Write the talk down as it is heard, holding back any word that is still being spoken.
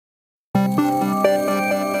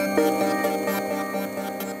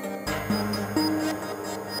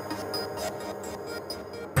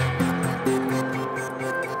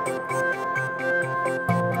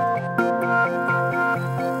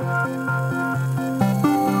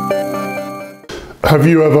Have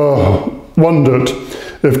you ever wondered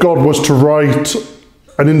if God was to write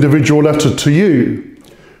an individual letter to you,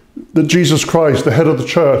 that Jesus Christ, the head of the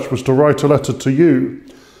church, was to write a letter to you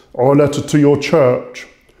or a letter to your church?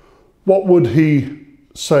 What would he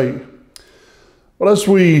say? Well, as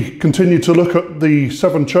we continue to look at the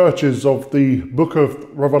 7 churches of the book of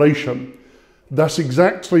Revelation, that's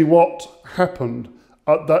exactly what happened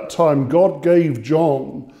at that time. God gave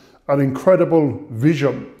John an incredible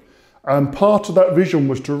vision, and part of that vision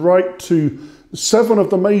was to write to 7 of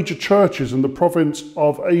the major churches in the province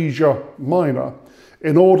of Asia Minor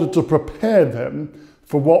in order to prepare them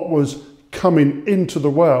for what was coming into the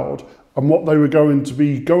world and what they were going to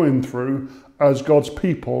be going through as God's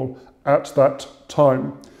people at that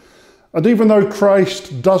time. And even though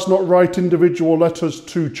Christ does not write individual letters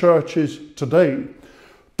to churches today,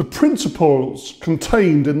 the principles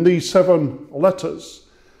contained in these 7 letters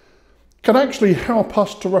can actually help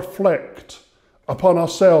us to reflect upon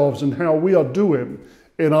ourselves and how we are doing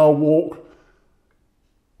in our walk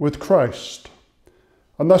with Christ.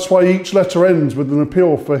 And that's why each letter ends with an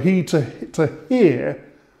appeal for to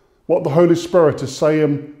hear what the Holy Spirit is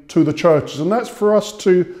saying to the churches. And that's for us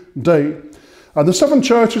today. And the 7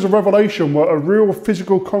 churches of Revelation were a real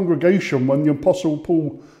physical congregation when the Apostle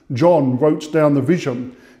Paul John wrote down the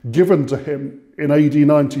vision given to him in AD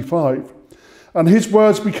 95. And his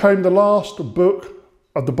words became the last book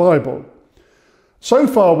of the Bible. So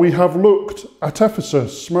far we have looked at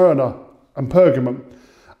Ephesus, Smyrna and Pergamum.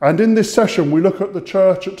 And in this session we look at the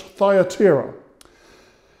church at Thyatira.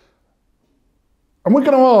 And we're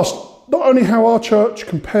going to ask not only how our church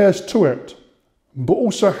compares to it, but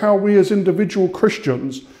also how we as individual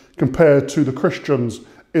Christians compare to the Christians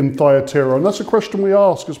in Thyatira. And that's a question we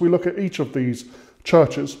ask as we look at each of these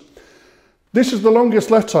churches. This is the longest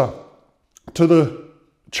letter to the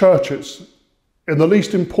churches in the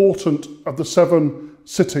least important of the 7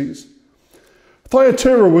 cities.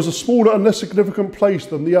 Thyatira was a smaller and less significant place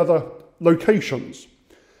than the other locations.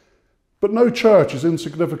 But no church is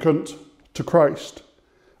insignificant to Christ.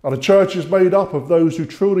 And a church is made up of those who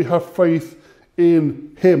truly have faith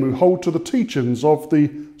in him, who hold to the teachings of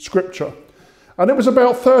the scripture. And it was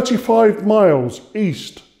about 35 miles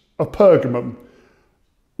east of Pergamum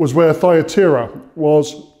was where Thyatira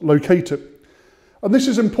was located. And this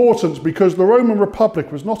is important because the Roman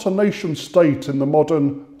Republic was not a nation state in the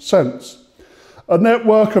modern sense. A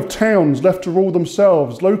network of towns left to rule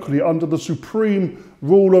themselves locally under the supreme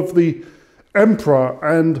rule of the emperor,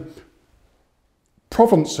 and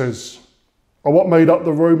provinces are what made up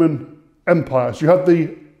the Roman Empire. So you had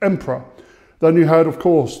the emperor, then you had, of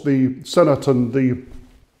course, the Senate and the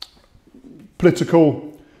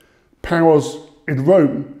political powers in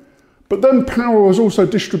Rome. But then power was also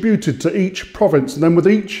distributed to each province, and then with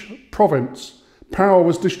each province, power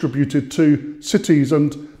was distributed to cities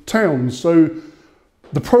and towns. So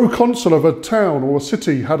the proconsul of a town or a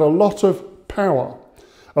city had a lot of power.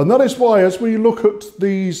 And that is why, as we look at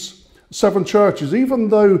these 7 churches, even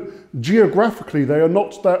though geographically they are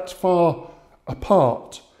not that far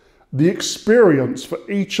apart, the experience for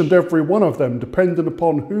each and every one of them, depending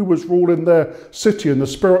upon who was ruling their city and the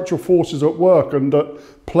spiritual forces at work and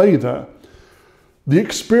at play there, the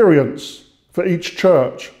experience for each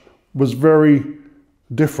church was very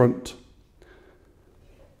different.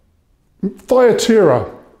 Thyatira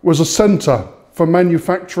was a centre for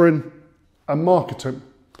manufacturing and marketing.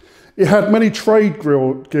 It had many trade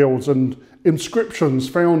guilds, and inscriptions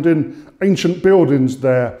found in ancient buildings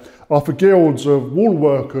there are for guilds of wool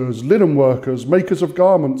workers, linen workers, makers of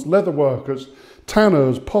garments, leather workers,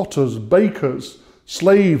 tanners, potters, bakers,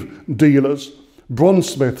 slave dealers,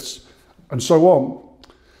 bronzesmiths, and so on.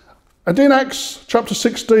 And in Acts chapter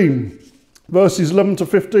 16, verses 11 to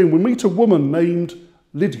 15, we meet a woman named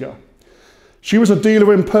Lydia. She was a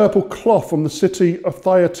dealer in purple cloth from the city of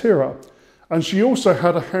Thyatira, and she also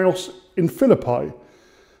had a house in Philippi.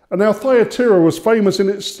 And now Thyatira was famous in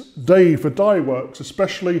its day for dye works,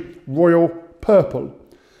 especially royal purple.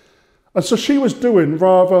 And so she was doing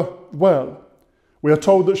rather well. We are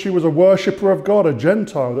told that she was a worshipper of God, a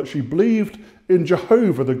Gentile, that she believed in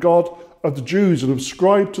Jehovah, the God of the Jews, and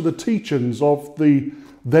subscribed to the teachings of the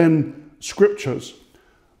then scriptures.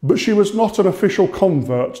 But she was not an official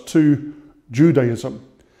convert to Judaism.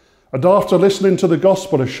 And after listening to the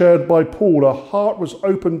gospel as shared by Paul, her heart was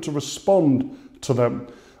open to respond to them.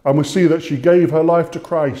 And we see that she gave her life to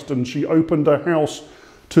Christ, and she opened her house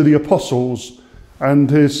to the apostles and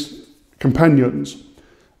his companions,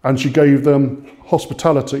 and she gave them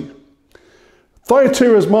hospitality.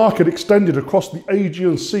 Thyatira's market extended across the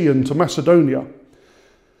Aegean Sea into Macedonia.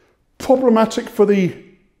 Problematic for the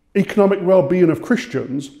economic well-being of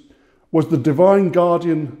Christians was the divine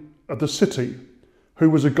guardian of the city, who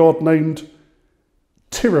was a god named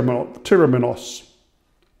Tyraminos.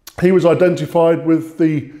 He was identified with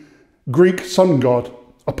the Greek sun god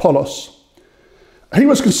Apollos. He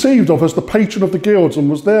was conceived of as the patron of the guilds and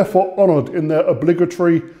was therefore honoured in their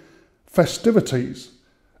obligatory festivities.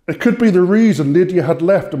 It could be the reason Lydia had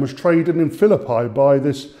left and was trading in Philippi by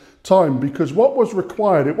this time, because what was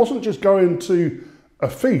required, it wasn't just going to a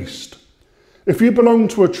feast. If you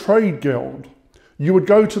belonged to a trade guild, you would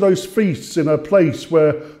go to those feasts in a place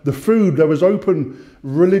where there was open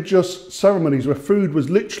religious ceremonies, where food was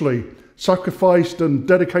literally sacrificed and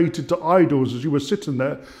dedicated to idols as you were sitting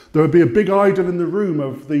there. There would be a big idol in the room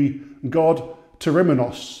of the god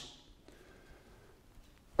Tyraminos.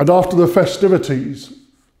 And after the festivities,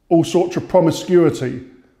 all sorts of promiscuity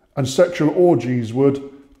and sexual orgies would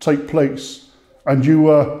take place, and you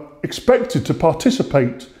were expected to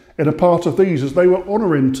participate in a part of these as they were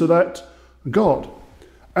honouring to that God.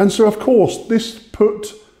 And so, of course, this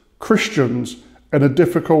put Christians in a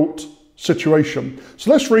difficult situation.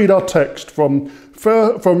 So let's read our text from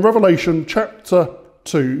Revelation chapter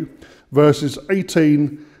 2, verses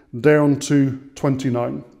 18 down to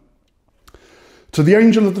 29. To the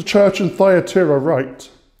angel of the church in Thyatira write,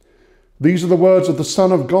 these are the words of the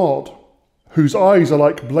Son of God, whose eyes are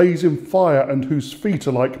like blazing fire and whose feet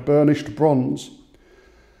are like burnished bronze.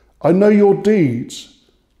 I know your deeds,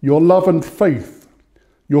 your love and faith,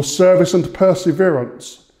 your service and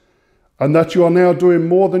perseverance, and that you are now doing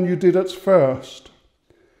more than you did at first.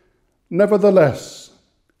 Nevertheless,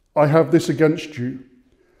 I have this against you.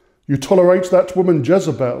 You tolerate that woman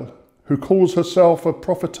Jezebel, who calls herself a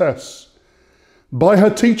prophetess. By her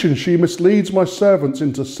teaching, she misleads my servants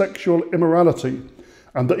into sexual immorality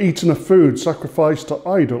and the eating of food sacrificed to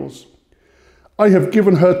idols. I have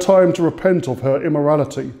given her time to repent of her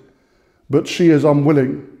immorality, but she is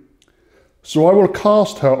unwilling. So I will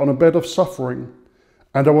cast her on a bed of suffering,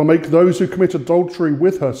 and I will make those who commit adultery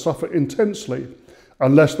with her suffer intensely,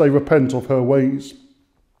 unless they repent of her ways.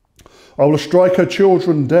 I will strike her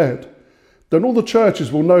children dead. Then all the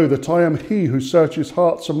churches will know that I am he who searches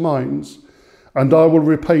hearts and minds, and I will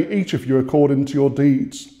repay each of you according to your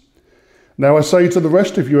deeds. Now I say to the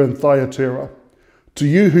rest of you in Thyatira, to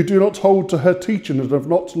you who do not hold to her teaching and have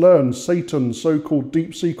not learned Satan's so-called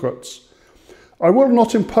deep secrets, I will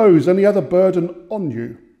not impose any other burden on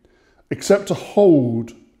you, except to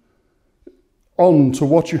hold on to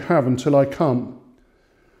what you have until I come.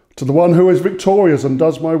 To the one who is victorious and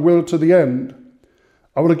does my will to the end,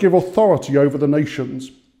 I will give authority over the nations.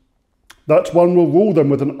 That one will rule them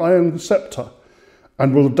with an iron scepter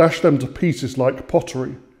and will dash them to pieces like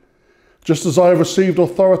pottery. Just as I have received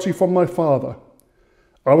authority from my Father,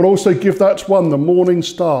 I will also give that one the morning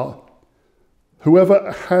star.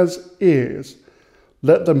 Whoever has ears,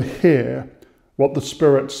 let them hear what the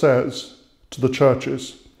Spirit says to the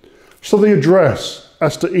churches. So the address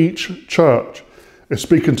as to each church is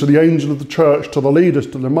speaking to the angel of the church, to the leaders,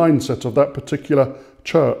 to the mindset of that particular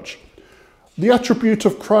church. The attribute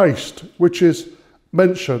of Christ, which is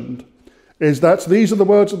mentioned, is that these are the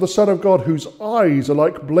words of the Son of God, whose eyes are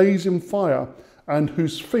like blazing fire and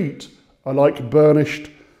whose feet are like burnished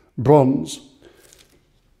bronze.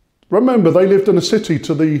 Remember, they lived in a city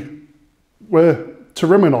where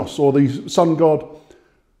Tyraminos, or the sun god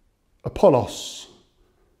Apollos,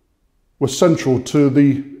 was central to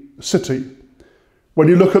the city. When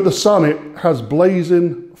you look at the sun, it has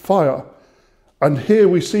blazing fire. And here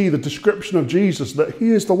we see the description of Jesus, that he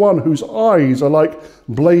is the one whose eyes are like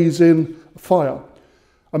blazing fire.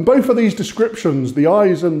 And both of these descriptions, the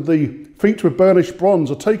eyes and the feet with burnished bronze,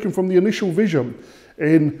 are taken from the initial vision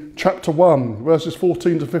in chapter 1, verses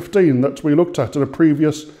 14 to 15 that we looked at in a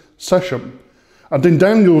previous session. And in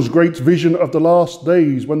Daniel's great vision of the last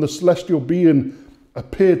days, when the celestial being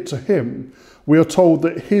appeared to him, we are told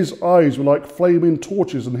that his eyes were like flaming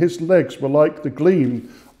torches and his legs were like the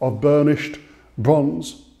gleam of burnished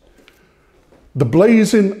bronze. The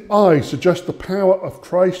blazing eye suggests the power of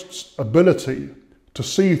Christ's ability to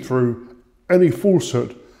see through any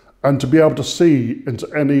falsehood and to be able to see into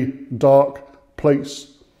any dark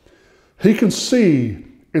place. He can see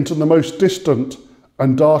into the most distant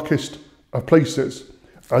and darkest of places,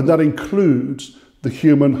 and that includes the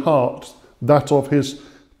human heart, that of his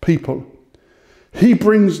people. He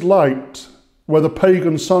brings light where the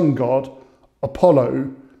pagan sun god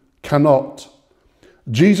Apollo cannot.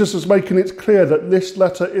 Jesus is making it clear that this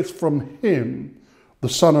letter is from him, the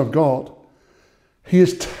Son of God. He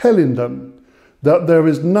is telling them that there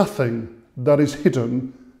is nothing that is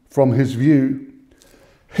hidden from his view.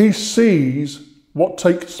 He sees what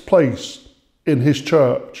takes place in his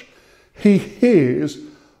church. He hears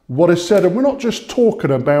what is said. And we're not just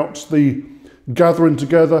talking about the gathering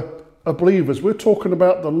together of believers, we're talking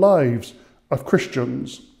about the lives of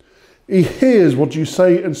Christians. He hears what you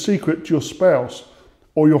say in secret to your spouse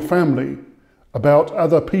or your family about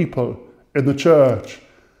other people in the church,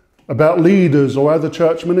 about leaders or other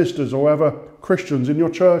church ministers or other Christians in your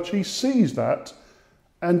church. He sees that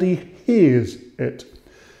and he hears it.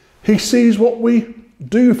 He sees what we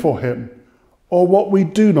do for him or what we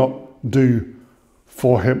do not do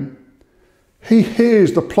for him. He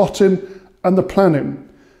hears the plotting and the planning.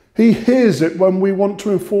 He hears it when we want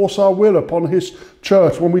to enforce our will upon his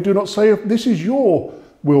church, when we do not say, this is your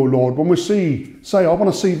will, Lord, when we say, I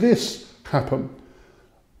want to see this happen.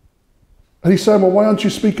 And he's saying, well, why aren't you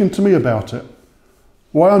speaking to me about it?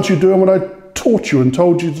 Why aren't you doing what I taught you and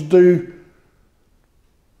told you to do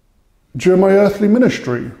during my earthly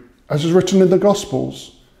ministry, as is written in the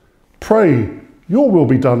Gospels? Pray, your will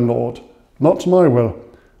be done, Lord, not my will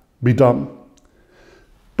be done.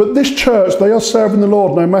 But this church, they are serving the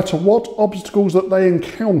Lord no matter what obstacles that they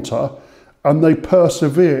encounter, and they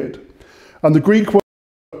persevered. And the Greek word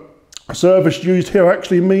service used here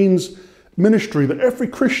actually means ministry, that every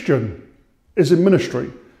Christian is in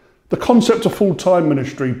ministry. The concept of full-time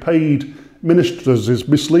ministry, paid ministers, is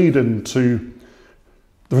misleading to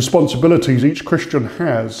the responsibilities each Christian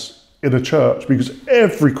has in a church, because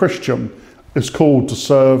every Christian is called to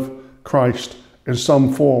serve Christ in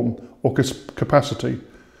some form or capacity.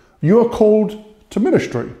 You are called to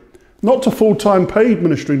ministry, not to full-time paid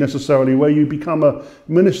ministry necessarily, where you become a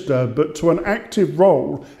minister, but to an active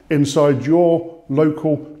role inside your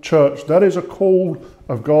local church. That is a call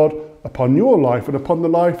of God upon your life and upon the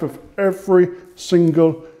life of every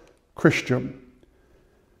single Christian.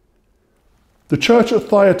 The church at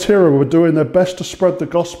Thyatira were doing their best to spread the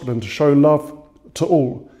gospel and to show love to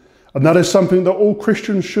all. And that is something that all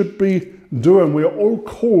Christians should be doing. We are all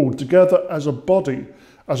called together as a body,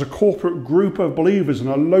 as a corporate group of believers in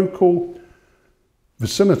a local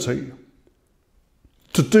vicinity,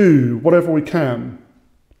 to do whatever we can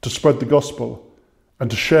to spread the gospel and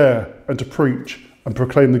to share and to preach and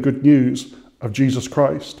proclaim the good news of Jesus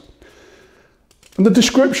Christ. And the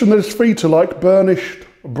description that his feet are like burnished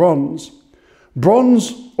bronze.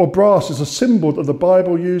 Bronze or brass is a symbol that the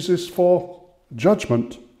Bible uses for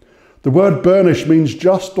judgment. The word burnished means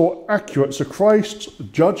just or accurate, so Christ's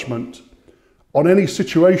judgment on any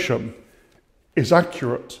situation is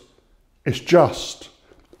accurate, it's just,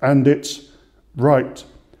 and it's right.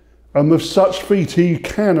 And with such feet he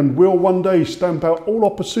can and will one day stamp out all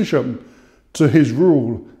opposition to his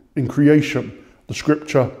rule in creation, the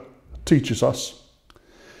scripture teaches us.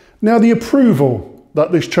 Now the approval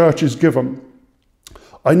that this church is given.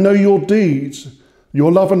 I know your deeds,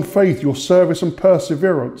 your love and faith, your service and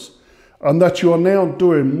perseverance, and that you are now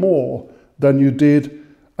doing more than you did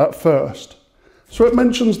at first. So it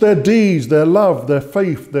mentions their deeds, their love, their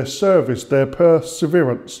faith, their service, their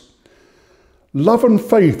perseverance. Love and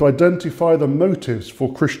faith identify the motives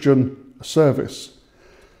for Christian service.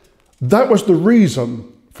 That was the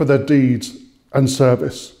reason for their deeds and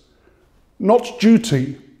service. Not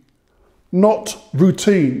duty, not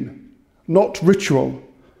routine, not ritual,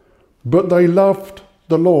 but they loved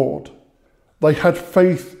the Lord. They had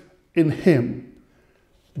faith in him.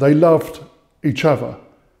 They loved each other,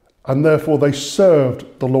 and therefore they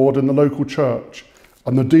served the Lord in the local church,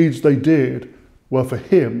 and the deeds they did were for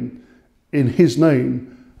him, in his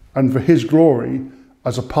name, and for his glory,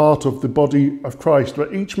 as a part of the body of Christ,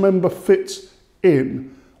 where each member fits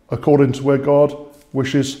in according to where God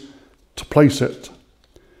wishes to place it.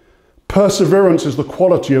 Perseverance is the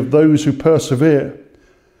quality of those who persevere,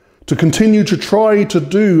 to continue to try to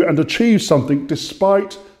do and achieve something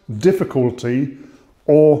despite difficulty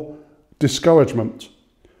or discouragement.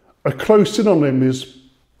 A close synonym is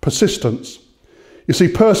persistence. You see,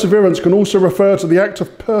 perseverance can also refer to the act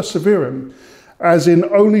of persevering, as in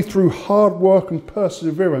only through hard work and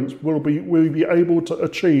perseverance will we be able to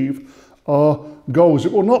achieve our goals.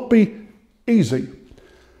 It will not be easy.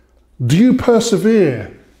 Do you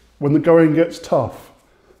persevere when the going gets tough?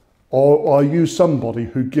 Or are you somebody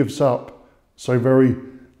who gives up so very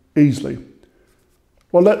easily?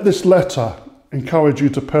 Well, let this letter encourage you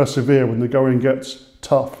to persevere when the going gets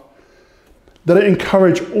tough. Let it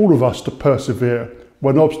encourage all of us to persevere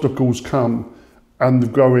when obstacles come and the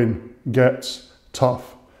going gets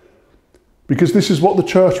tough. Because this is what the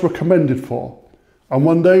church were commended for. And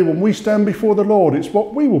one day when we stand before the Lord, it's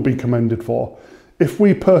what we will be commended for. If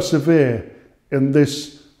we persevere in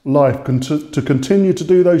this life to continue to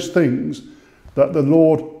do those things that the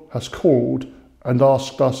Lord has called and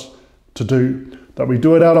asked us to do. That we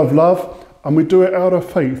do it out of love and we do it out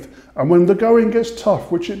of faith. And when the going gets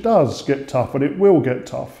tough, which it does get tough and it will get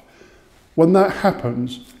tough, when that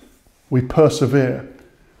happens, we persevere.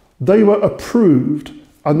 They were approved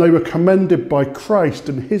and they were commended by Christ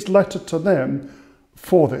in his letter to them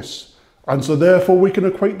for this. And so therefore we can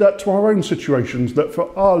equate that to our own situations, that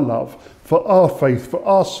for our love, for our faith, for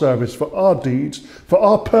our service, for our deeds, for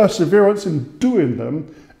our perseverance in doing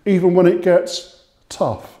them, even when it gets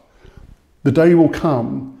tough, the day will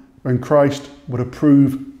come when Christ would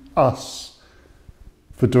approve us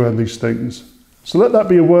for doing these things. So let that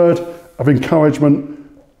be a word of encouragement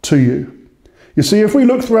to you. You see, if we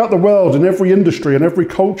look throughout the world, in every industry and every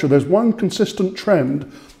culture, there's one consistent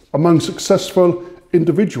trend among successful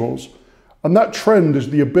individuals, and that trend is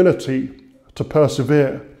the ability to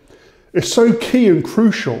persevere. It's so key and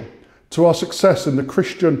crucial to our success in the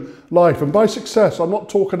Christian life. And by success, I'm not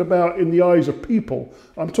talking about in the eyes of people.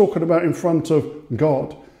 I'm talking about in front of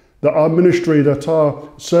God. That our ministry, that our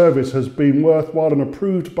service has been worthwhile and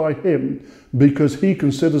approved by him because he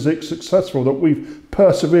considers it successful, that we've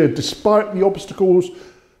persevered despite the obstacles,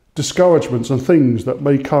 discouragements and things that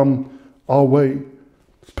may come our way.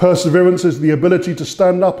 Perseverance is the ability to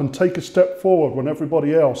stand up and take a step forward when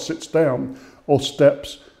everybody else sits down or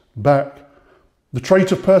steps back. The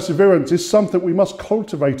trait of perseverance is something we must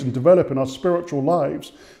cultivate and develop in our spiritual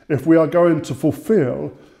lives if we are going to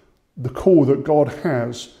fulfill the call that God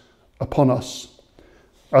has upon us.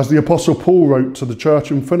 As the Apostle Paul wrote to the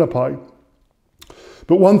church in Philippi,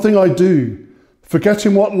 "But one thing I do,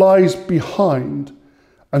 forgetting what lies behind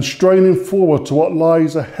and straining forward to what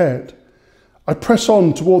lies ahead, I press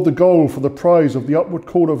on toward the goal for the prize of the upward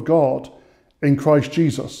call of God in Christ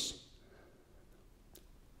Jesus."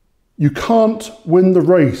 You can't win the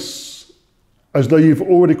race as though you've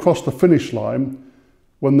already crossed the finish line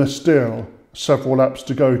when there's still several laps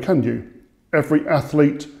to go, can you? Every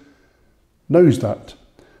athlete knows that.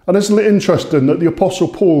 And isn't it interesting that the Apostle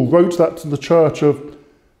Paul wrote that to the church of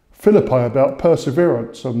Philippi about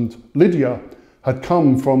perseverance, and Lydia had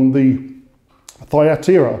come from the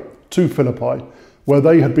Thyatira to Philippi, where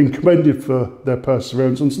they had been commended for their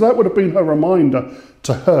perseverance. And so that would have been her reminder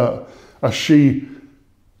to her as she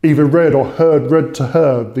either read or heard read to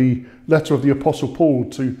her the letter of the Apostle Paul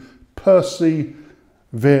to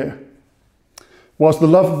persevere. Whilst the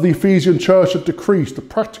love of the Ephesian church had decreased, the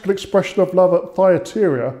practical expression of love at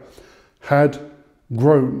Thyatira had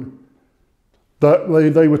grown. That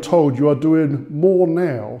they were told, you are doing more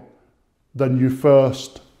now than you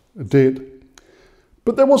first did.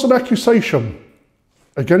 But there was an accusation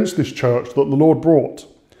against this church that the Lord brought,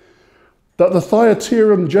 that the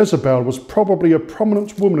Thyatiran Jezebel was probably a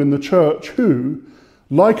prominent woman in the church who,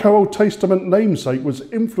 like her Old Testament namesake, was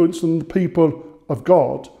influencing the people of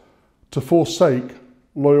God to forsake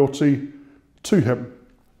loyalty to him.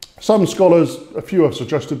 Some scholars, a few have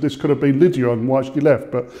suggested this could have been Lydia and why she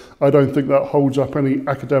left, but I don't think that holds up any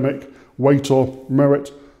academic weight or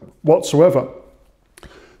merit whatsoever.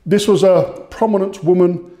 This was a prominent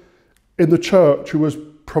woman in the church who was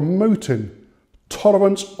promoting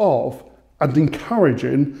tolerance of and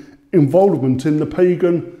encouraging involvement in the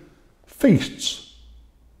pagan feasts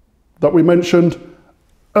that we mentioned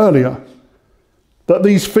earlier. That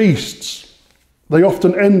these feasts, they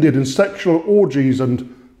often ended in sexual orgies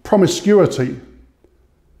and promiscuity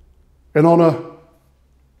in honour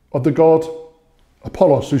of the god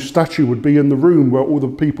Apollos, whose statue would be in the room where all the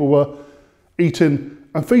people were eating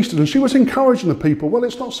and feasting. And she was encouraging the people, well,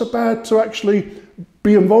 it's not so bad to actually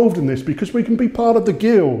be involved in this because we can be part of the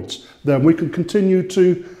guilds, then we can continue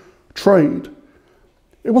to trade.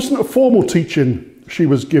 It wasn't a formal teaching she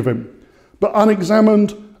was given, but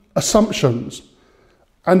unexamined assumptions.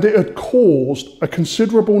 And it had caused a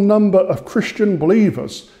considerable number of Christian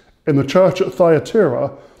believers in the church at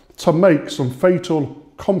Thyatira to make some fatal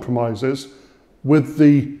compromises with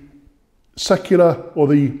the secular or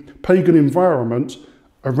the pagan environment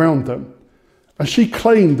around them. And she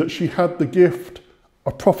claimed that she had the gift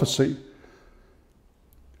of prophecy.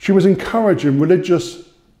 She was encouraging religious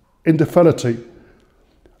infidelity,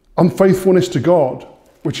 unfaithfulness to God,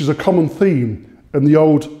 which is a common theme in the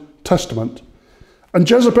Old Testament. And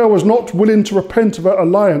Jezebel was not willing to repent of her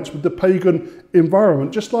alliance with the pagan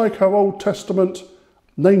environment, just like her Old Testament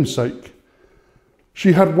namesake.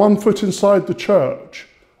 She had one foot inside the church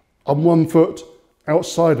and one foot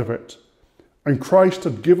outside of it. And Christ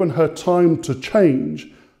had given her time to change,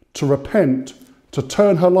 to repent, to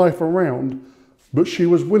turn her life around, but she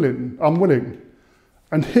was unwilling.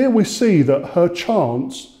 And here we see that her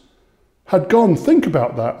chance had gone. Think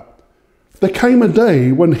about that. There came a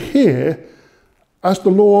day when here, as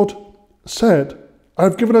the Lord said, I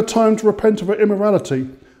have given her time to repent of her immorality,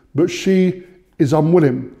 but she is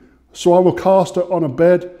unwilling. So I will cast her on a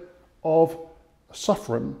bed of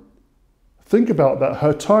suffering. Think about that.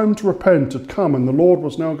 Her time to repent had come, and the Lord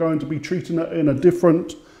was now going to be treating her in a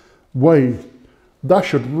different way. That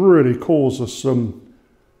should really cause us some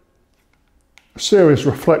serious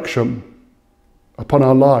reflection upon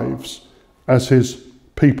our lives as his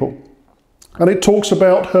people. And it talks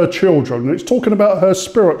about her children, and it's talking about her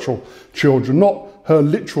spiritual children, not her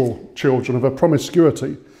literal children of her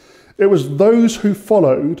promiscuity. It was those who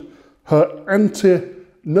followed her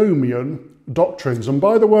antinomian doctrines. And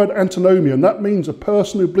by the word antinomian, that means a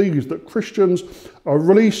person who believes that Christians are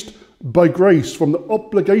released by grace from the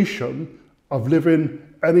obligation of living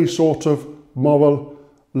any sort of moral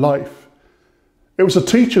life. It was a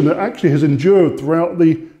teaching that actually has endured throughout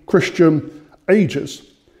the Christian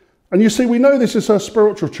ages. And you see, we know this is her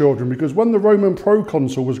spiritual children because when the Roman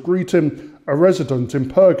proconsul was greeting a resident in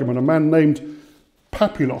Pergamon, a man named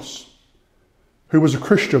Papulos, who was a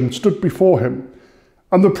Christian, stood before him.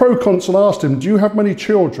 And the proconsul asked him, "Do you have many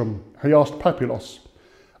children?" He asked Papulos.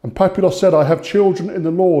 And Papulos said, "I have children in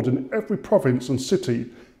the Lord in every province and city,"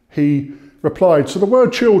 he replied. So the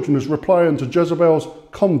word children is replying to Jezebel's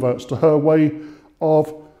converts, to her way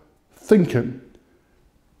of thinking.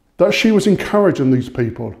 That she was encouraging these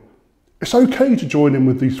people. It's okay to join in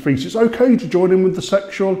with these feasts. It's okay to join in with the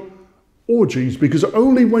sexual orgies, because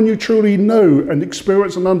only when you truly know and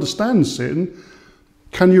experience and understand sin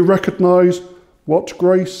can you recognise what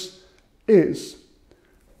grace is.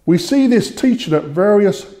 We see this teaching at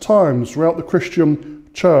various times throughout the Christian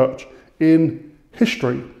church in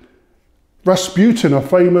history. Rasputin, a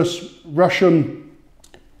famous Russian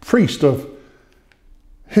priest of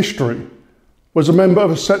history, was a member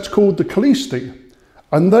of a sect called the Khalisti,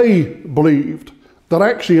 and they believed that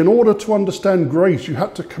actually in order to understand grace you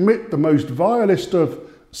had to commit the most vilest of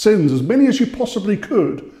sins, as many as you possibly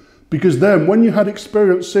could, because then when you had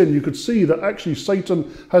experienced sin you could see that actually Satan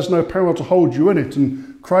has no power to hold you in it,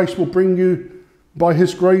 and Christ will bring you by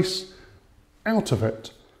his grace out of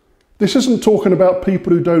it. This isn't talking about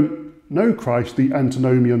people who don't know Christ, the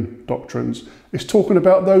antinomian doctrines. It's talking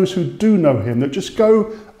about those who do know him, that just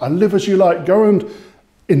go and live as you like, go and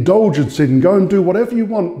indulge in sin, go and do whatever you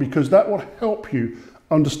want, because that will help you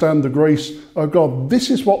understand the grace of God. This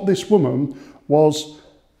is what this woman was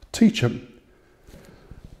teaching.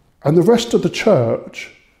 And the rest of the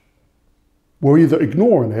church were either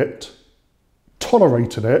ignoring it,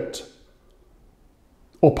 tolerating it,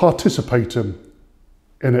 or participating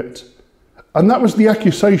in it. And that was the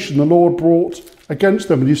accusation the Lord brought against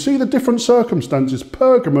them. And you see the different circumstances.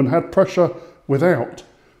 Pergamon had pressure without,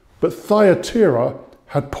 but Thyatira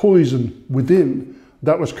had poison within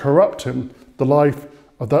that was corrupting the life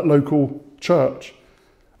of that local church.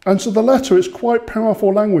 And so the letter is quite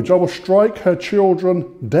powerful language. "I will strike her children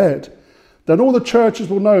dead. Then all the churches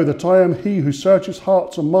will know that I am he who searches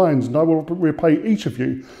hearts and minds, and I will repay each of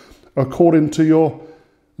you according to your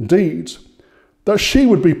deeds." That she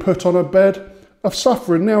would be put on a bed of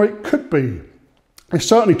suffering. Now it could be, it's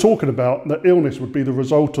certainly talking about that illness would be the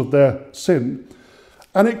result of their sin.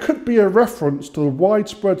 And it could be a reference to the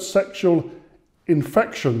widespread sexual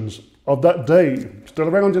infections of that day, still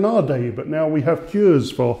around in our day, but now we have cures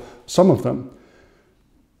for some of them,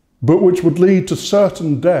 but which would lead to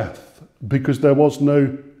certain death because there was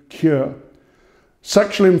no cure.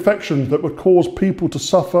 Sexual infections that would cause people to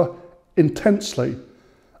suffer intensely.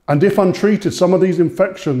 And if untreated, some of these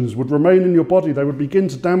infections would remain in your body. They would begin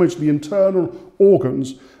to damage the internal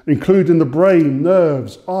organs, including the brain,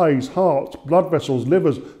 nerves, eyes, heart, blood vessels,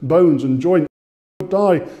 livers, bones and joints. You would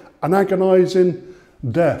die an agonizing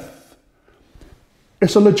death.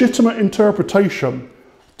 It's a legitimate interpretation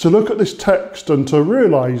to look at this text and to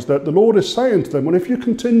realize that the Lord is saying to them, well, if you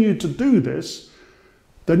continue to do this,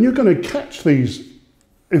 then you're going to catch these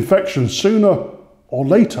infections sooner or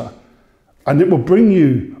later, and it will bring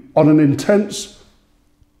you on an intense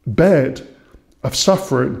bed of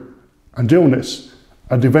suffering and illness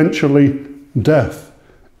and eventually death.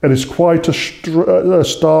 It is quite a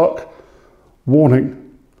stark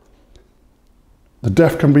warning. The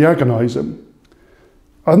death can be agonizing.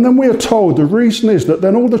 And then we are told the reason is that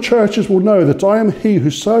then all the churches will know that I am he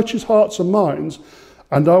who searches hearts and minds,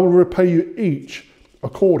 and I will repay you each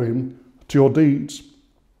according to your deeds.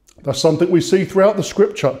 That's something we see throughout the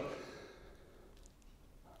scripture.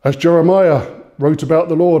 As Jeremiah wrote about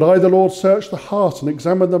the Lord, I, the Lord, search the heart and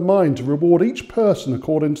examine the mind to reward each person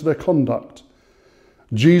according to their conduct.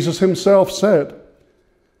 Jesus himself said,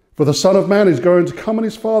 for the Son of Man is going to come in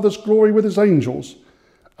his Father's glory with his angels,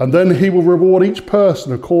 and then he will reward each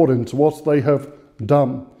person according to what they have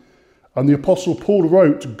done. And the Apostle Paul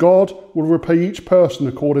wrote, God will repay each person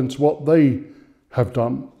according to what they have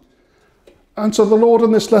done. And so the Lord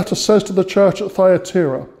in this letter says to the church at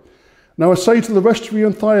Thyatira, "Now I say to the rest of you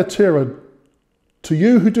in Thyatira, to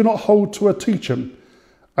you who do not hold to a teaching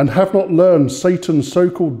and have not learned Satan's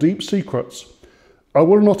so-called deep secrets, I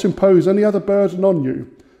will not impose any other burden on you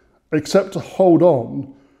except to hold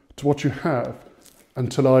on to what you have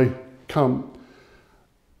until I come."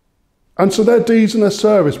 And so their deeds and their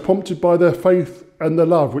service, prompted by their faith and their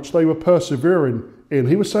love, which they were persevering in,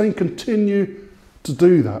 he was saying, continue to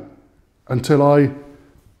do that until I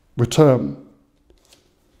return.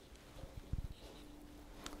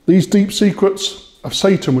 These deep secrets of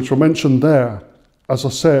Satan, which were mentioned there, as I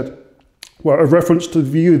said, were a reference to the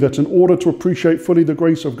view that in order to appreciate fully the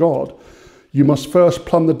grace of God, you must first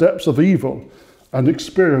plumb the depths of evil and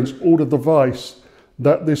experience all of the vice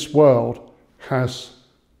that this world has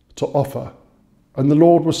to offer. And the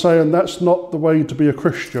Lord was saying, that's not the way to be a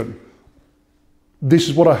Christian. This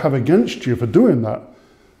is what I have against you for doing that.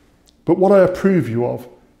 But what I approve you of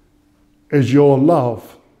is your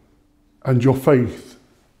love and your faith,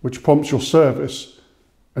 which prompts your service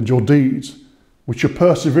and your deeds, which you're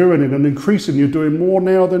persevering in and increasing. You're doing more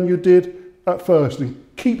now than you did at first. And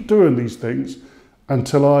keep doing these things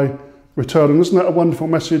until I return. And isn't that a wonderful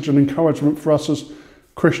message and encouragement for us as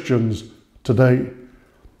Christians today?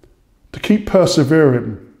 To keep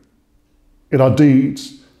persevering in our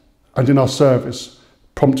deeds and in our service,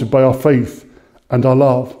 prompted by our faith and our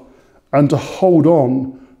love, and to hold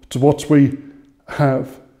on to what we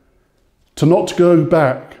have, to not go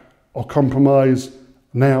back or compromise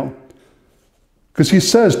now. Because he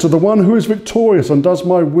says, to the one who is victorious and does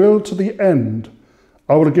my will to the end,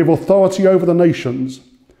 I will give authority over the nations.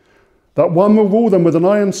 That one will rule them with an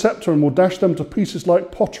iron scepter and will dash them to pieces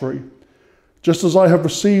like pottery. Just as I have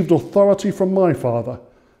received authority from my Father,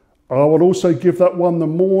 I will also give that one the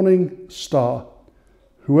morning star.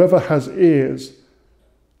 Whoever has ears,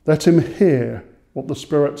 let him hear what the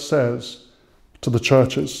Spirit says to the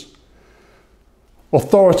churches.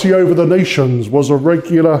 Authority over the nations was a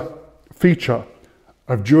regular feature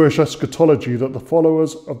of Jewish eschatology that the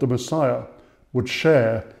followers of the Messiah would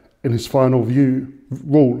share in his final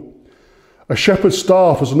rule. A shepherd's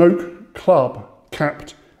staff was an oak club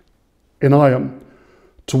capped in iron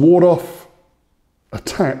to ward off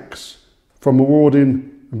attacks from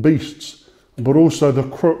marauding beasts, but also the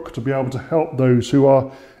crook to be able to help those who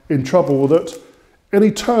are in trouble, that in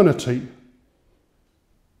eternity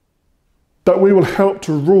that we will help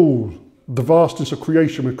to rule the vastness of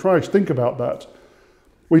creation with Christ. Think about that.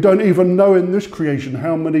 We don't even know in this creation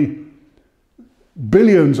how many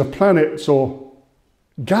billions of planets or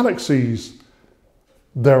galaxies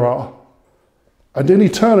there are. And in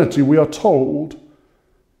eternity, we are told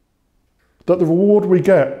that the reward we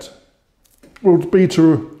get will be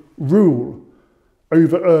to rule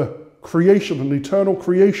over a creation, an eternal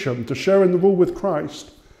creation, to share in the rule with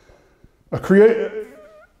Christ. A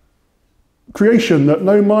creation that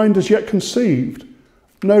no mind has yet conceived,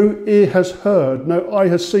 no ear has heard, no eye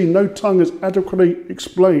has seen, no tongue has adequately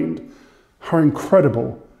explained how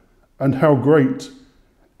incredible and how great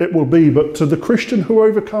it will be. But to the Christian who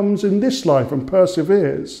overcomes in this life and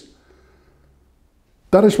perseveres,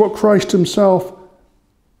 that is what Christ himself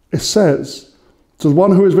says. To the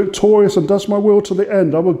one who is victorious and does my will to the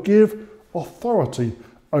end, I will give authority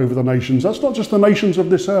over the nations. That's not just the nations of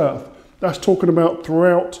this earth. That's talking about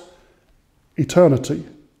throughout eternity.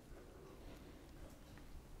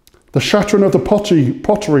 The shattering of the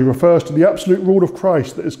pottery refers to the absolute rule of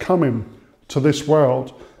Christ that is coming to this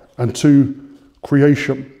world and to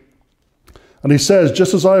creation. And he says,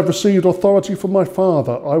 just as I have received authority from my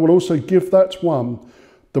Father, I will also give that one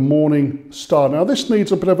the morning star. Now this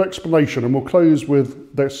needs a bit of explanation, and we'll close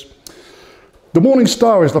with this. The morning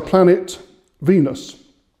star is the planet Venus.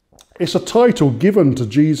 It's a title given to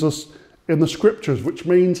Jesus in the scriptures, which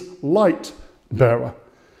means light bearer.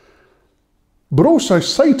 But also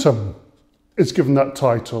Satan is given that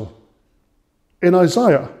title in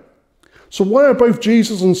Isaiah. So why are both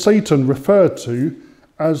Jesus and Satan referred to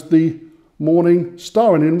as the morning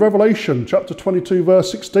star? And in Revelation chapter 22 verse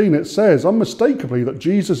 16 it says unmistakably that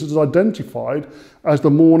Jesus is identified as the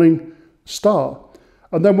morning star.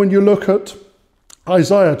 And then when you look at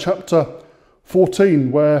Isaiah chapter 14,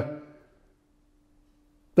 where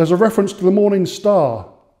there's a reference to the morning star,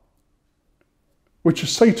 which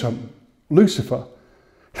is Satan, Lucifer.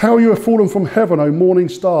 How you have fallen from heaven, O morning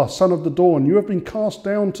star, son of the dawn. You have been cast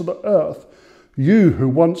down to the earth, you who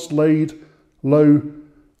once laid low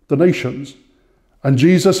the nations. And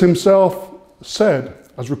Jesus himself said,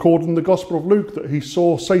 as recorded in the Gospel of Luke, that he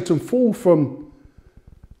saw Satan fall from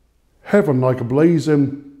heaven like a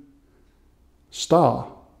blazing star.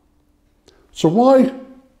 So why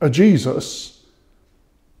a Jesus,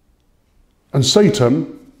 and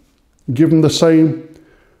Satan given the same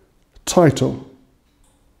title.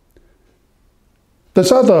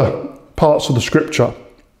 There's other parts of the scripture.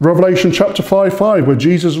 Revelation chapter 5:5, where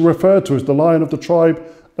Jesus is referred to as the Lion of the tribe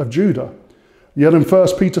of Judah. Yet in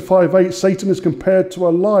 1 Peter 5:8, Satan is compared to a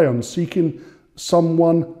lion seeking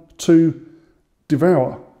someone to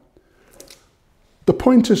devour. The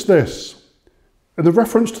point is this: in the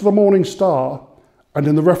reference to the morning star and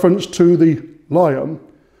in the reference to the lion,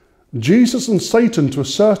 Jesus and Satan, to a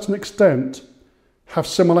certain extent, have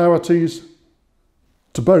similarities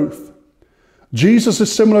to both. Jesus is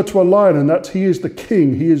similar to a lion in that he is the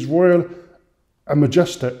king, he is royal and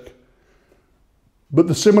majestic. But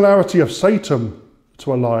the similarity of Satan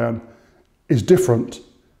to a lion is different,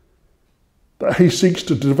 that he seeks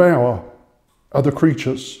to devour other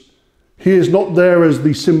creatures. He is not there as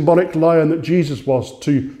the symbolic lion that Jesus was,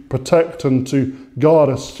 to protect and to guard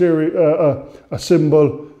a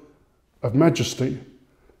symbol of majesty.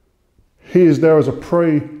 He is there as a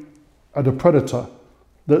prey and a predator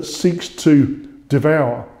that seeks to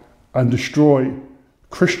devour and destroy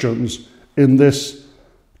Christians in this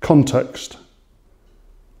context.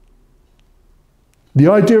 The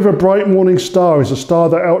idea of a bright morning star is a star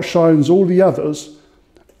that outshines all the others,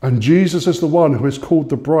 and Jesus is the one who is called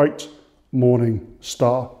the bright morning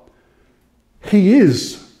star. He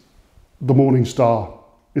is the morning star,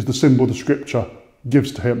 is the symbol the scripture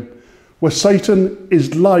gives to him. Where Satan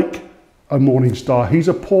is like a morning star, he's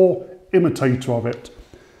a poor imitator of it.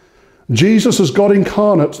 Jesus, as God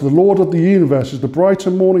incarnate, the Lord of the universe, is the bright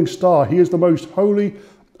and morning star. He is the most holy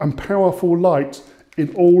and powerful light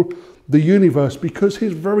in all the universe, because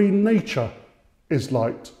his very nature is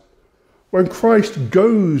light. When Christ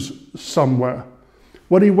goes somewhere,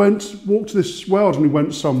 when he walked this world and he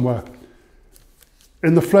went somewhere,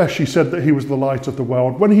 in the flesh he said that he was the light of the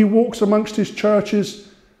world. When he walks amongst his churches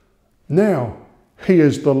now, he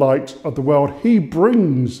is the light of the world. He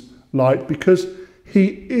brings light because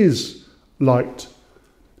he is light.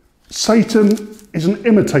 Satan is an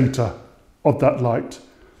imitator of that light.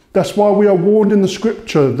 That's why we are warned in the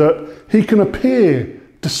scripture that he can appear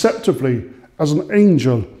deceptively as an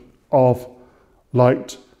angel of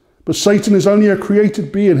light. But Satan is only a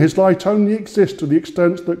created being. His light only exists to the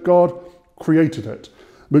extent that God created it.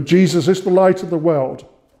 But Jesus is the light of the world,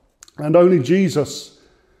 and only Jesus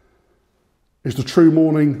is the true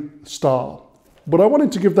morning star. But I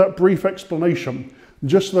wanted to give that brief explanation,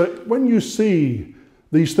 just that when you see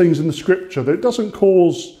these things in the scripture, that it doesn't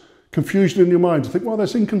cause confusion in your mind to think, well,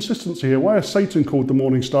 there's inconsistency here. Why is Satan called the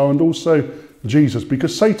morning star and also Jesus?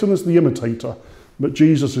 Because Satan is the imitator, but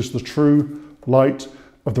Jesus is the true light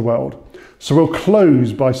of the world. So we'll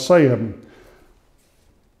close by saying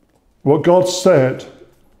what God said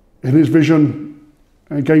in his vision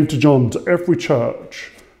and gave to John to every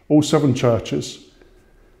church, all 7 churches.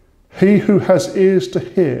 He who has ears to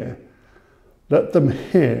hear, let them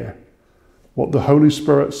hear what the Holy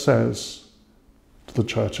Spirit says to the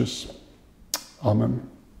churches. Amen.